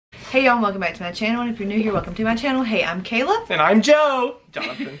Hey y'all, welcome back to my channel, and if you're new here, welcome to my channel. Hey, I'm Kayla. And I'm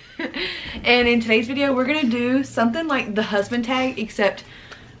Jonathan. And in today's video, we're gonna do something like the husband tag, except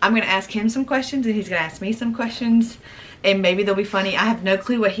I'm gonna ask him some questions and he's gonna ask me some questions, and maybe they'll be funny. I have no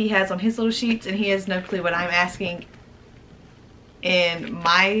clue what he has on his little sheets, and he has no clue what I'm asking in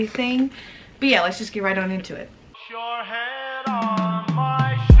my thing. But yeah, let's just get right on into it. Your head on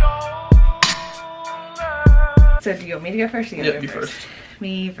my shoulder. So do you want me to go first or you want to Yeah, go you first? first.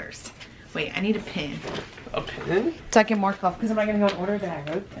 Me first. Wait, I need a pen. A pen? So I can mark off, because I'm not going to go in order that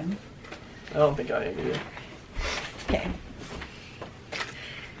I wrote them. I don't think I am either. Okay.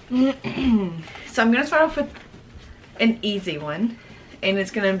 So I'm going to start off with an easy one. And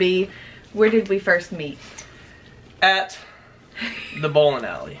it's going to be, where did we first meet? At the bowling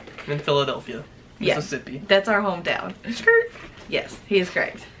alley in Philadelphia, Mississippi. Yes, that's our hometown. Skirt. Yes, he is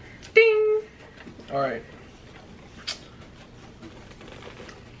correct. Ding! Alright.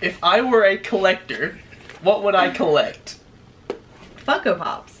 If I were a collector, what would I collect? Funko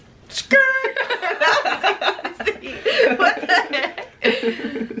Pops. Skirt! What the heck?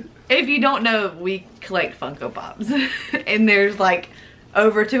 If you don't know, we collect Funko Pops. And there's like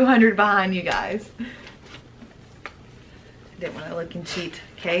over 200 behind you guys. Didn't want to look and cheat,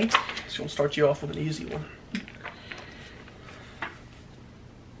 okay? Just gonna start you off with an easy one.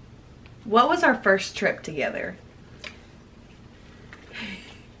 What was our first trip together?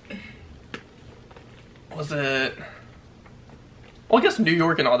 Was it... Well, I guess New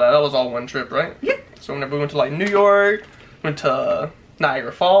York and all that. That was all one trip, right? Yep. So whenever we went to like New York, went to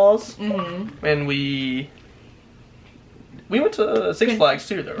Niagara Falls, Mm-hmm. and we went to Six Flags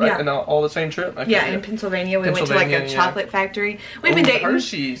too, though, right? Yeah. And all the same trip. Okay, Yeah, in Pennsylvania, we went to like a Pennsylvania, chocolate factory. We've Ooh, been dating.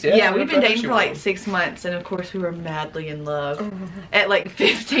 Hershey's, Yeah, we we've went been to dating Hershey for like World. 6 months, and of course we were madly in love. At like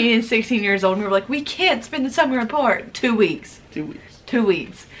 15 and 16 years old, and we were like, we can't spend the summer apart. 2 weeks. 2 weeks. 2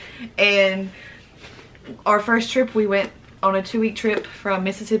 weeks. And our first trip, we went on a 2-week trip from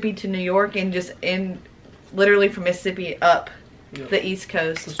Mississippi to New York, and just literally from Mississippi up the East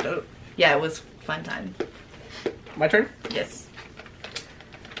Coast. That's dope. Yeah, it was fun time. My turn? Yes.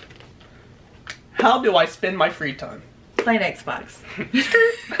 How do I spend my free time? Playing Xbox.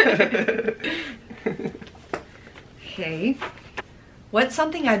 Okay. What's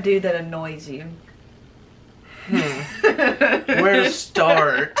something I do that annoys you? Where to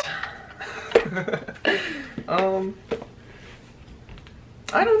start?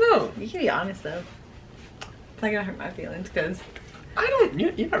 I don't know. You can be honest though. It's not gonna hurt my feelings, because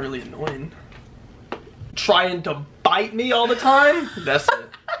You're not really annoying. Trying to bite me all the time? That's it.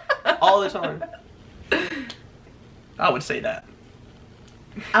 All the time. I would say that.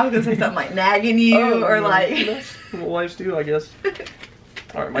 I was gonna say something like nagging you or no, like that's what wives do, I guess.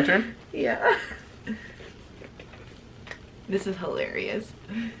 Alright, my turn? yeah. This is hilarious.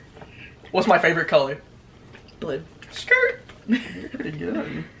 What's my favorite color? Blue. Skirt. Pretty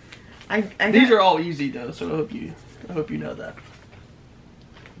good. These are all easy though, so I hope you know that.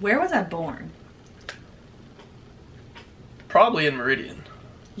 Where was I born? Probably in Meridian.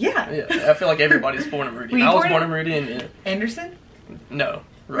 Yeah. Yeah, I feel like everybody's born in Meridian. Were you I was born born in- in Meridian. Yeah. Anderson? No,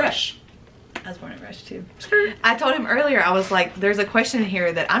 Rush. I was born in Rush too. I told him earlier, I was like, there's a question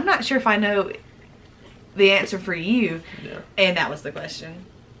here that I'm not sure if I know the answer for you. Yeah. And that was the question.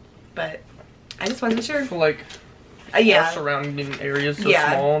 But I just wasn't sure. I feel like Yeah. our surrounding areas so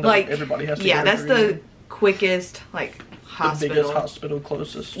Yeah, small that like, everybody has to yeah, go to that's Meridian. the quickest, like, The hospital. biggest hospital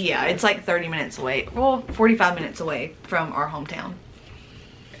closest. Yeah, it's like 30 minutes away. Well, 45 minutes away from our hometown.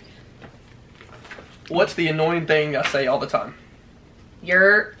 What's the annoying thing I say all the time?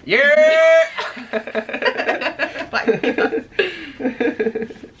 You're... Yeah! My God.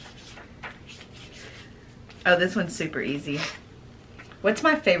 Oh, this one's super easy. What's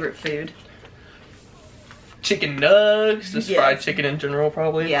my favorite food? Chicken nugs, just Yes. fried chicken in general,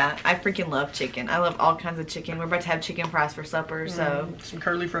 probably. Yeah, I freaking love chicken. I love all kinds of chicken. We're about to have chicken fries for supper, so... Some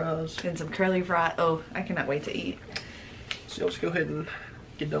curly fries. And some curly fries. Oh, I cannot wait to eat. So let's go ahead and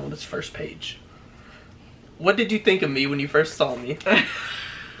get done with this first page. What did you think of me when you first saw me?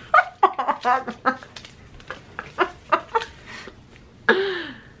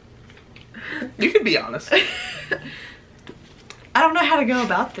 You can be honest. I don't know how to go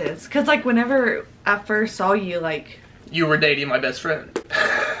about this. Because, like, whenever I first saw you, like... You were dating my best friend.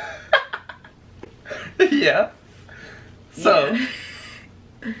 Yeah. So, Yeah.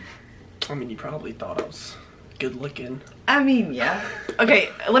 I mean, you probably thought I was good looking. I mean, yeah. Okay,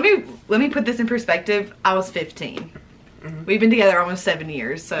 let me put this in perspective. I was 15. Mm-hmm. We've been together almost 7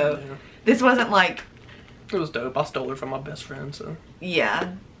 years, so Yeah. this wasn't like... It was dope. I stole her from my best friend, so.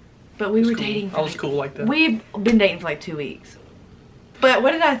 Yeah. But we It was were cool. dating for I was like, cool like that. We've been dating for like 2 weeks. But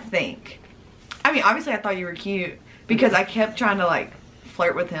what did I think? I mean, obviously I thought you were cute because I kept trying to like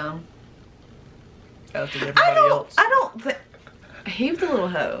flirt with him. As did everybody else. I don't think he was a little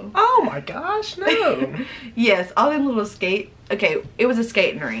hoe. Oh my gosh, no. Yes, all them little okay, it was a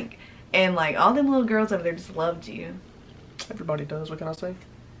skating rink. And like all them little girls over there just loved you. Everybody does, what can I say?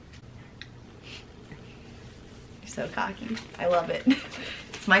 You're so cocky. I love it.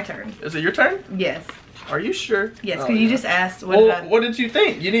 It's my turn. Is it your turn? Yes. Are you sure? Yes, Oh, because you yeah. just asked What did you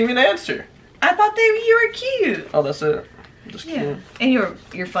think? You didn't even answer. I thought you were cute. Oh, that's it. Just Yeah. cute. And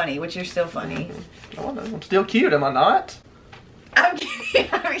you're funny, which you're still funny. Oh, no, I'm still cute, am I not? I'm kidding.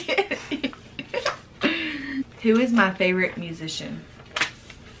 I'm kidding. Who is my favorite musician?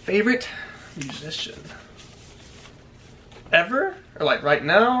 Favorite musician? Ever? Or like right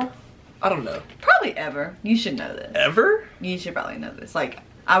now? I don't know. Probably ever. You should know this. Ever? You should probably know this. Like,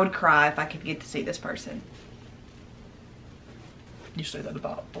 I would cry if I could get to see this person. You say that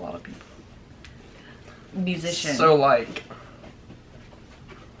about a lot of people. Musician. So like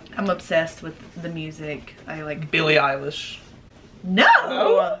I'm obsessed with the music. I like... Billie Eilish. No!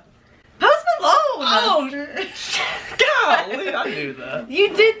 No? Post Malone! Oh, golly, I knew that.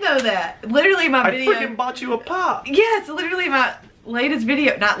 You did know that. Literally my I video... freaking bought you a pop. Yes, literally my latest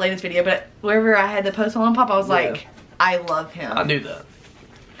video. Not latest video, but wherever I had the Post Malone pop, I was like, I love him. I knew that.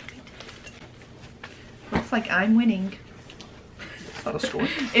 Looks like I'm winning. It's not a score.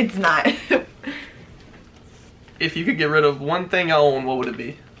 It's not. If you could get rid of one thing I own, what would it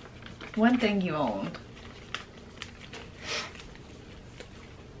be? One thing you owned.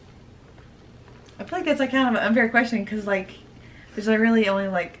 I feel like that's like kind of an unfair question because like there's like really only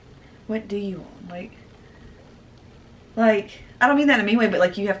like what do you own? Like I don't mean that in a mean way, but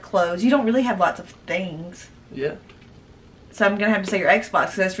like you have clothes. You don't really have lots of things. Yeah. So I'm gonna have to say your Xbox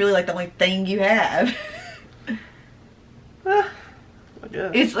because that's really like the only thing you have. I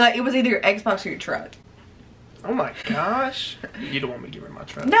guess. It's like it was either your Xbox or your truck. Oh my gosh. You don't want me to give her my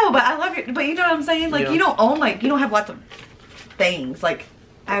truck. No, but I love it. But you know what I'm saying? Like Yeah. you don't own like you don't have lots of things. Like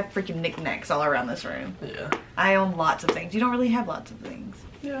I have freaking knickknacks all around this room. Yeah. I own lots of things. You don't really have lots of things.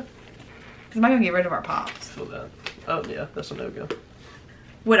 Yeah. Because am I gonna get rid of our pops? Feel that. Oh yeah, that's a no-go.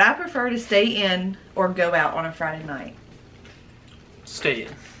 Would I prefer to stay in or go out on a Friday night? Stay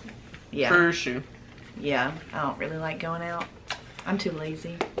in. Yeah. For sure. Yeah. I don't really like going out. I'm too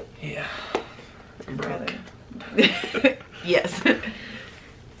lazy. Yeah. I'm broke. Yes.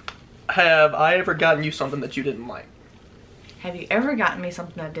 Have I ever gotten you something that you didn't like? Have you ever gotten me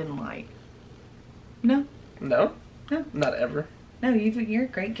something I didn't like? No. No? No. Not ever. No, you're a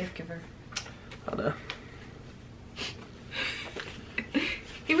great gift giver. I know.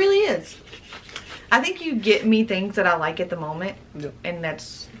 He really is. I think you get me things that I like at the moment. Yep. And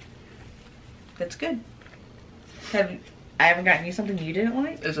that's good. Have I ever gotten you something you didn't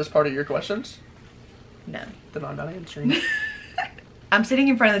like? Is this part of your questions? No. Then I'm not answering. I'm sitting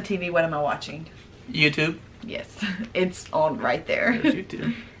in front of the TV. What am I watching? YouTube. Yes. It's on right there. There's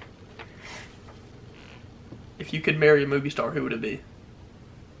YouTube. If you could marry a movie star, who would it be?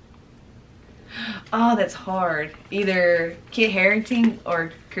 Oh, that's hard. Either Kit Harington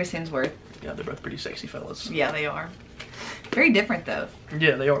or Chris Hemsworth. Yeah, they're both pretty sexy fellas. Yeah, they are. Very different, though.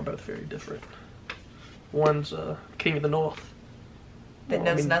 Yeah, they are both very different. One's King of the North. That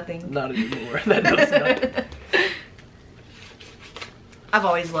knows nothing. Not anymore. That knows nothing. I've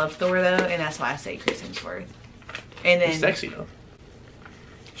always loved Thor, though, and that's why I say Chris Hemsworth. And then He's sexy, though.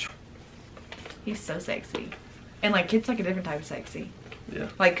 he's so sexy. And, like, Kit's like a different type of sexy. Yeah.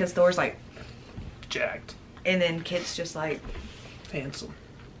 Like, because Thor's, like... Jacked. And then Kit's just, like... Handsome.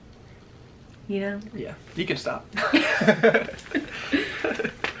 You know? Yeah. You can stop.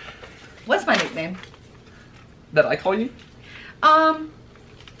 What's my nickname? That I call you?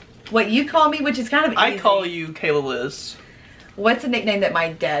 What you call me, which is kind of easy. I call you Kayla Liz. What's a nickname that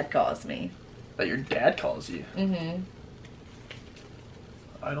my dad calls me? That your dad calls you? Mm-hmm.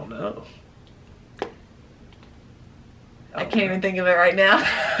 I don't know. I can't even think of it right now.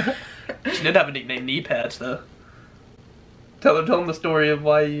 She did have a nickname, Knee Pads, though. Tell them the story of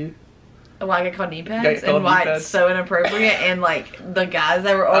why you... Why I get called knee pads Yeah, called and why knee pads. it's so inappropriate, and like the guys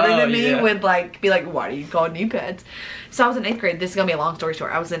that were older Oh, than me yeah. would like be like, "Why do you call knee pads?" So I was in 8th grade. This is gonna be a long story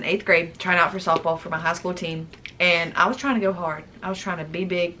short. I was in 8th grade trying out for softball for my high school team, and I was trying to go hard. I was trying to be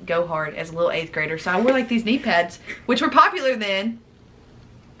big, go hard as a little 8th grader. So I wore like these knee pads, which were popular then,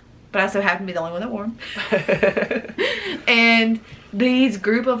 but I so happened to be the only one that wore them. And these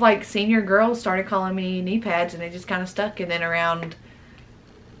group of like senior girls started calling me knee pads, and they just kind of stuck. And then around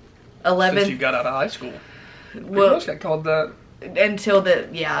 11th, Since you got out of high school. well, got called that. until the,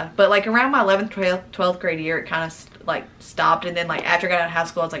 yeah, but like around my 11th, 12th grade year, it kind of like stopped, and then like after I got out of high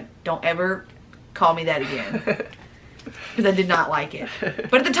school I was like, don't ever call me that again. Because I did not like it.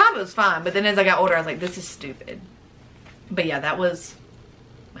 But at the time it was fine, but then as I got older I was like, this is stupid. But yeah, that was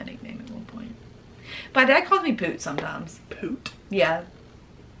my nickname at one point. My dad calls me Poot sometimes. Poot? Yeah.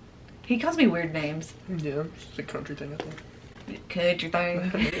 He calls me weird names. Yeah, it's a country thing, I think. Country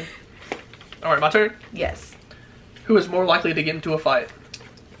thing. Alright, my turn? Yes. Who is more likely to get into a fight?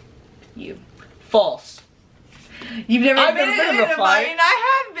 You. False. You've never I've been never been in in a a fight, fight. and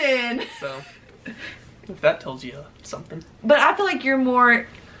I have been. So, if that tells you something. But I feel like you're more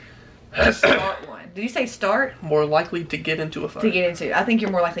to start one. Did you say start? More likely to get into a fight. To get into. I think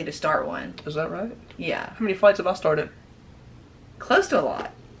you're more likely to start one. Is that right? Yeah. How many fights have I started? Close to a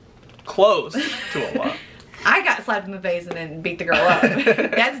lot. Close to a lot. I got slapped in the face and then beat the girl up.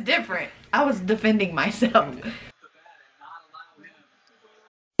 That's different. I was defending myself.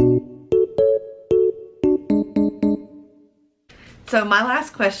 So my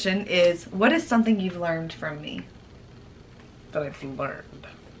last question is, what is something you've learned from me? That I've learned.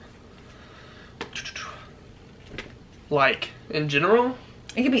 Like, in general?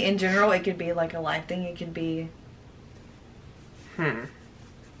 It could be in general, it could be like a life thing, it could be... I'm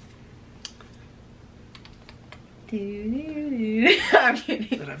kidding.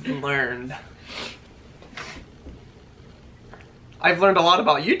 That I've learned. I've learned a lot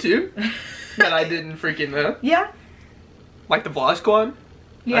about YouTube that I didn't freaking know. Yeah. Like the Vlog Squad.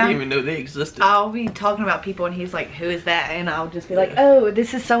 Yeah. I didn't even know they existed. I'll be talking about people and he's like, who is that? And I'll just be like, oh,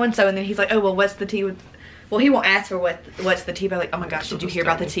 this is so-and-so. And then he's like, oh, well, what's the tea with... Well, he won't ask for what's the tea about. Like, oh my gosh, did you hear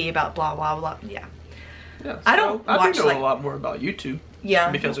about the tea about blah, blah, blah. Yeah. Yeah, so I don't I watch, do know like... a lot more about YouTube.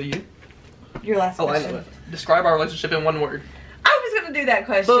 Yeah. Because of you. Your last Oh, question. I know it. Describe our relationship in one word. I was going to do that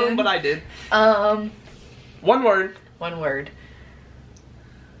question. Boom, but I did. One word. One word.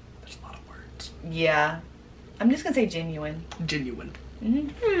 There's a lot of words. Yeah. I'm just going to say genuine. Genuine.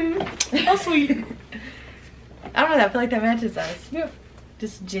 Mm-hmm. How sweet. I don't know, I feel like that matches us. Yeah.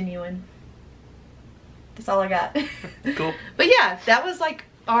 Just genuine. That's all I got. Cool. But yeah, that was like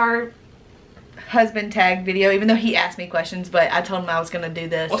our husband tag video, even though he asked me questions, but I told him I was going to do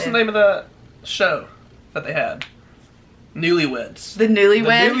this. What's the name of the show that they had? Newlyweds. The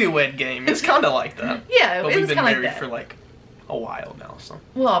Newlywed? The Newlywed Game. It's kind of like that. Yeah, but it we've was been kind of married like that. for like a while now, so.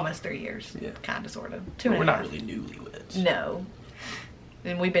 Well, almost 3 years. Yeah. Kind of, sort of. We're not really newlyweds. No.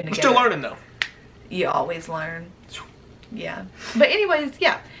 And we've been We're together. still learning though. You always learn. Yeah. But anyways,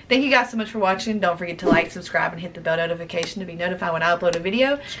 yeah. Thank you guys so much for watching. Don't forget to like, subscribe, and hit the bell notification to be notified when I upload a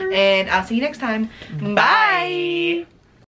video. Sure. And I'll see you next time. Bye.